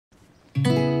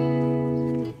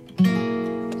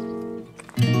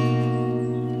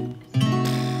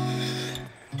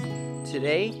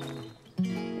Today,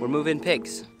 we're moving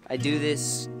pigs. I do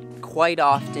this quite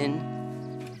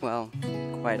often. Well,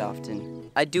 quite often.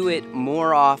 I do it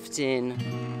more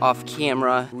often off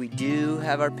camera. We do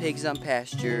have our pigs on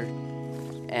pasture,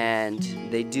 and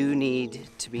they do need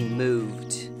to be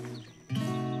moved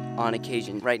on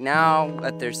occasion. Right now,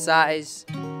 at their size,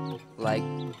 like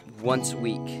once a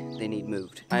week, they need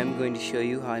moved. I'm going to show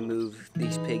you how I move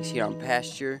these pigs here on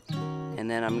pasture, and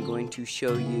then I'm going to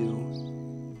show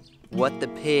you what the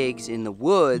pigs in the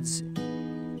woods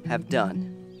have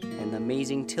done and the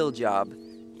amazing till job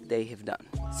they have done.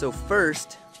 So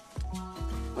first,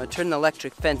 I'm gonna turn the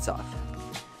electric fence off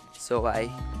so I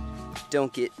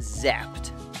don't get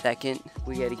zapped. Second,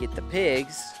 we gotta get the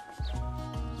pigs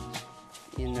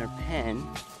in their pen.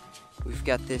 We've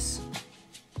got this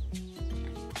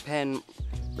pen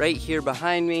right here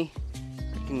behind me.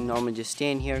 I can normally just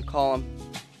stand here and call them,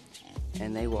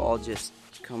 and they will all just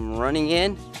come running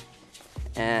in.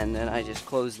 And then I just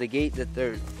close the gate that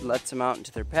lets them out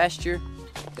into their pasture.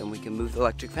 Then we can move the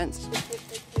electric fence.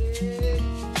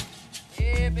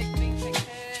 Yeah, big pig.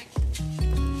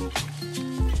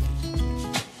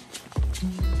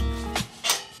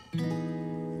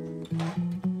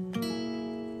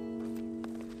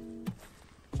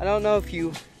 I don't know if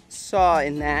you saw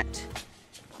in that,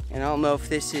 and I don't know if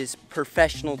this is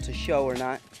professional to show or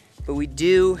not, but we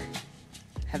do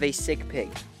have a sick pig.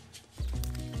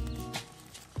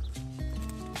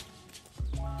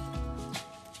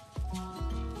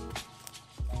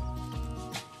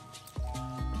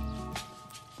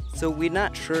 So we're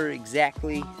not sure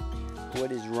exactly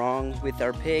what is wrong with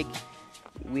our pig.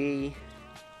 We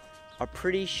are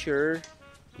pretty sure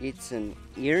it's an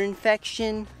ear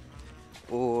infection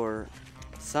or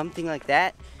something like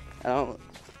that. I don't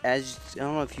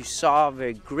know if you saw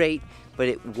very great, but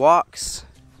it walks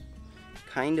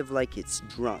kind of like it's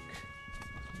drunk.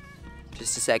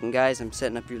 Just a second, guys, I'm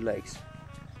setting up your legs.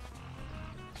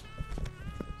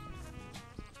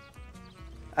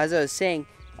 As I was saying,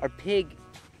 our pig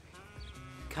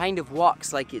kind of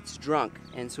walks like it's drunk,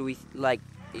 and so it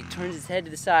turns its head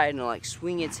to the side and it'll like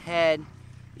swing its head.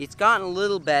 It's gotten a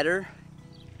little better,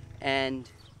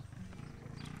 and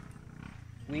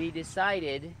we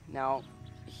decided now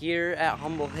here at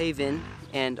Humble Haven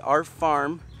and our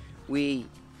farm, we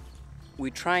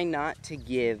try not to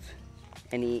give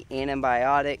any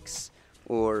antibiotics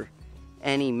or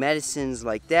any medicines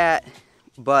like that,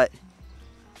 but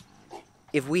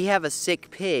if we have a sick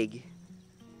pig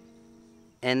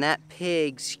and that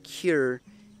pig's cure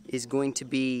is going to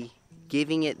be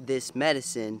giving it this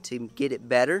medicine to get it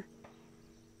better,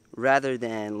 rather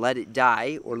than let it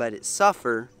die or let it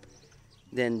suffer,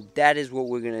 then that is what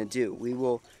we're gonna do.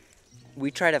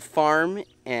 We try to farm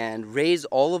and raise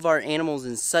all of our animals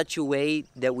in such a way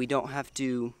that we don't have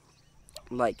to,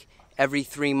 like, every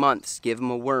 3 months give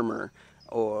them a wormer,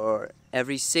 or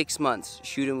every 6 months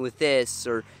shoot them with this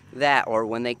or that, or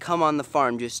when they come on the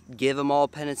farm just give them all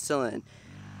penicillin.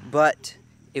 But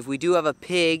if we do have a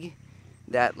pig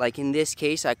that, like in this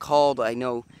case, I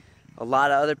know a lot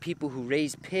of other people who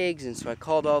raise pigs, and so I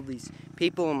called all these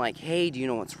people. I'm like, hey, do you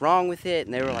know what's wrong with it?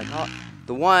 And they were like, oh,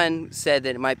 the one said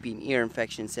that it might be an ear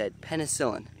infection, said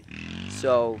penicillin.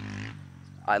 So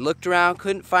I looked around,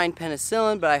 couldn't find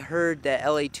penicillin, but I heard that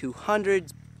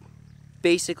LA200's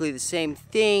basically the same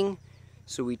thing.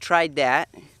 So we tried that.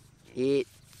 It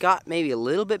got maybe a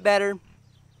little bit better.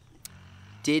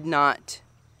 Did not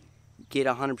get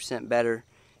 100% better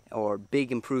or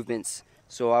big improvements.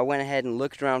 So I went ahead and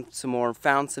looked around some more,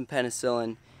 found some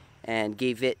penicillin, and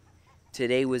gave it.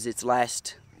 Today was its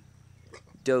last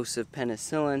dose of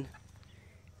penicillin,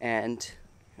 and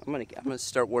I'm gonna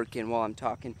start working while I'm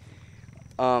talking.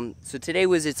 So today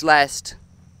was its last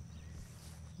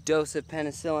dose of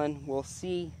penicillin. We'll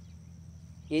see.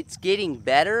 It's getting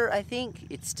better, I think.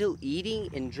 It's still eating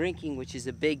and drinking, which is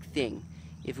a big thing.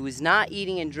 If it was not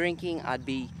eating and drinking, I'd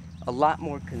be a lot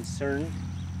more concerned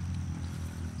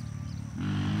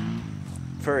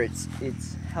for its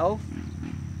health,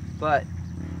 but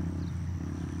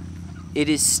it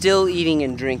is still eating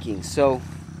and drinking, so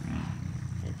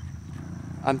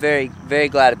I'm very, very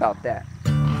glad about that.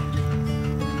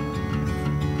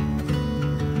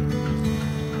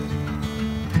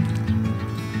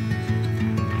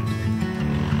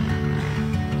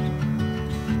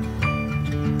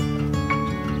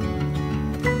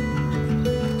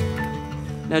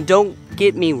 Now, don't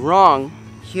get me wrong,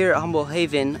 here at Humble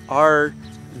Haven, our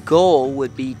goal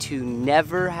would be to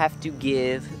never have to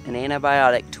give an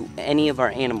antibiotic to any of our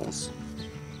animals.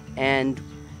 And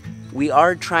We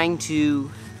are trying to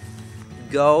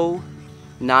go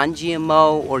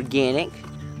non-GMO organic.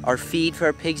 Our feed for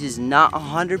our pigs is not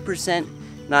 100%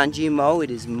 non-GMO.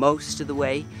 It is most of the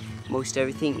way. Most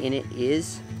everything in it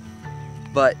is.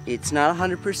 But it's not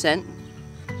 100%.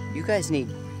 You guys need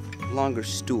a longer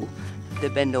stool. The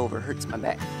bend over hurts my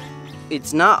back.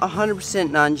 It's not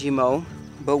 100% non-GMO,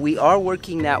 but we are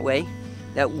working that way.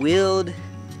 That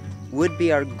would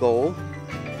be our goal,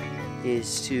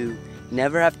 is to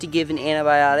never have to give an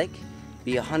antibiotic,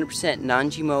 be 100%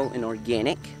 non-GMO and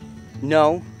organic.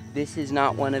 No, this is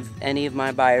not one of any of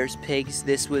my buyer's pigs.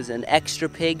 This was an extra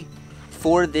pig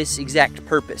for this exact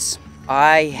purpose.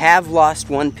 I have lost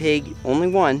one pig, only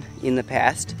one, in the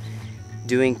past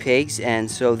doing pigs, and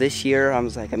so this year I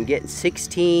was like, I'm getting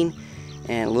 16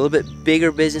 and a little bit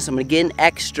bigger business. I'm gonna get an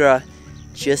extra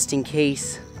just in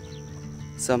case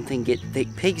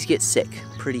pigs get sick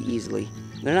pretty easily.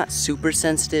 They're not super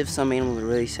sensitive. Some animals are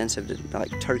really sensitive to,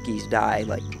 like turkeys die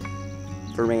like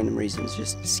for random reasons,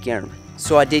 just scare them.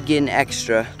 So I did get an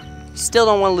extra. Still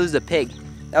don't want to lose a pig.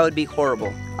 That would be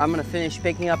horrible. I'm gonna finish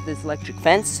picking up this electric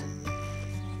fence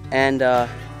and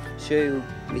show you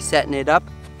me setting it up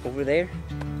over there.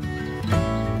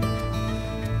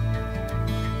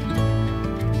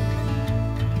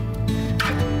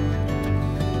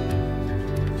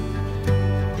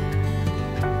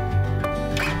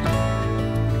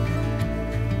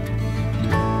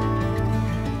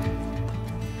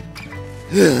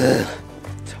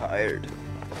 Tired.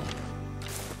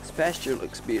 This pasture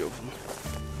looks beautiful.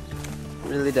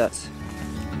 It really does.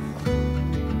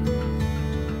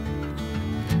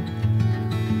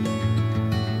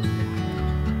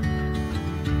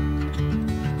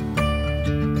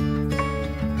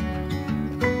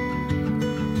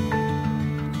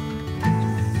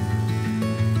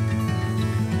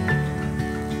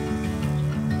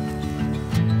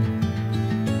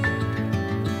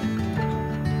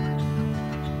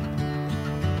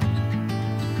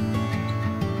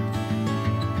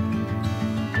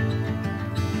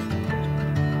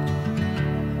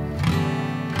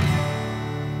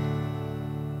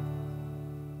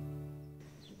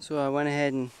 So I went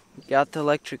ahead and got the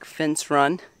electric fence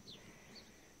run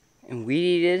and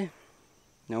weed eated.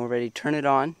 Now we're ready to turn it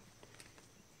on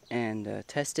and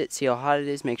test it, see how hot it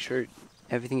is, make sure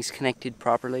everything's connected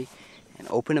properly, and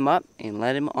open them up and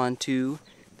let them onto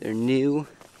their new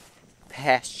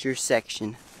pasture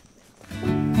section.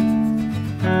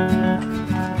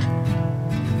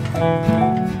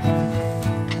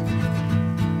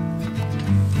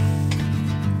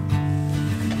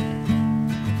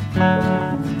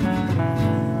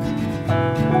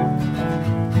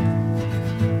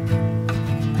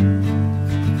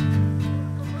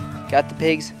 Got the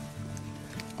pigs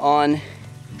on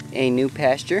a new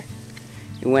pasture.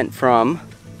 It went from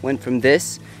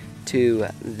this to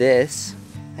this.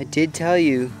 I did tell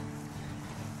you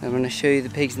I'm gonna show you the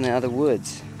pigs in the other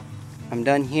woods. I'm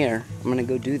done here. I'm gonna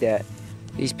go do that.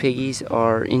 These piggies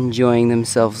are enjoying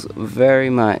themselves very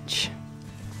much.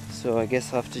 So I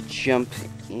guess I'll have to jump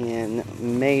in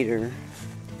Mater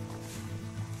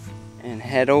and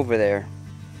head over there.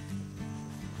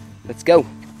 Let's go.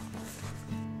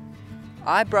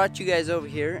 I brought you guys over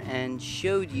here and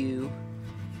showed you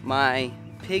my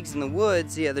pigs in the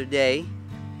woods the other day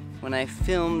when I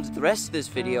filmed the rest of this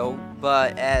video,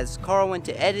 but as Carl went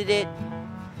to edit it,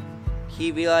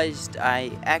 he realized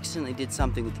I accidentally did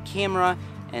something with the camera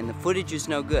and the footage was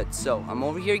no good. So I'm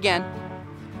over here again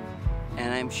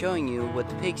and I'm showing you what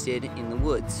the pigs did in the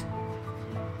woods.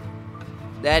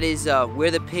 That is where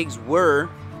the pigs were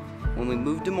when we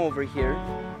moved them over here.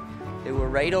 They were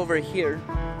right over here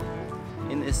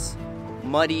in this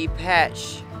muddy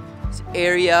patch, this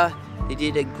area. They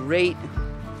did a great,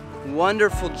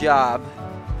 wonderful job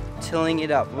tilling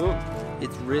it up. Ooh,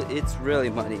 it's really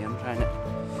muddy. I'm trying to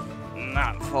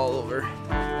not fall over.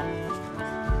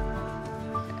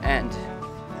 And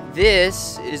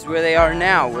this is where they are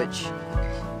now, which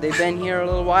they've been here a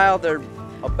little while. They're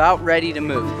about ready to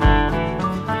move.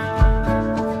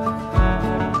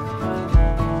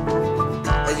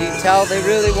 As you can tell, they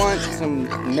really want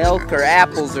some milk or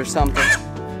apples or something.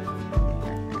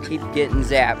 Keep getting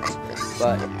zapped.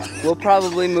 But we'll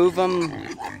probably move them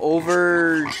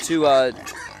over to a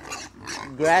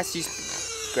grassy,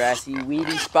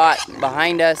 weedy spot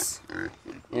behind us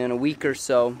in a week or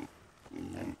so.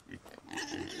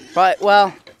 But,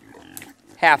 well,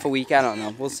 half a week, I don't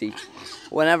know. We'll see.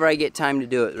 Whenever I get time to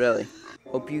do it, really.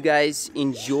 Hope you guys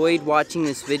enjoyed watching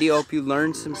this video. Hope you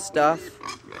learned some stuff.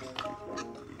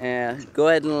 Go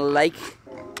ahead and like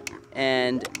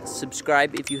and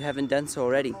subscribe if you haven't done so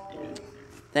already.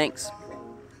 Thanks.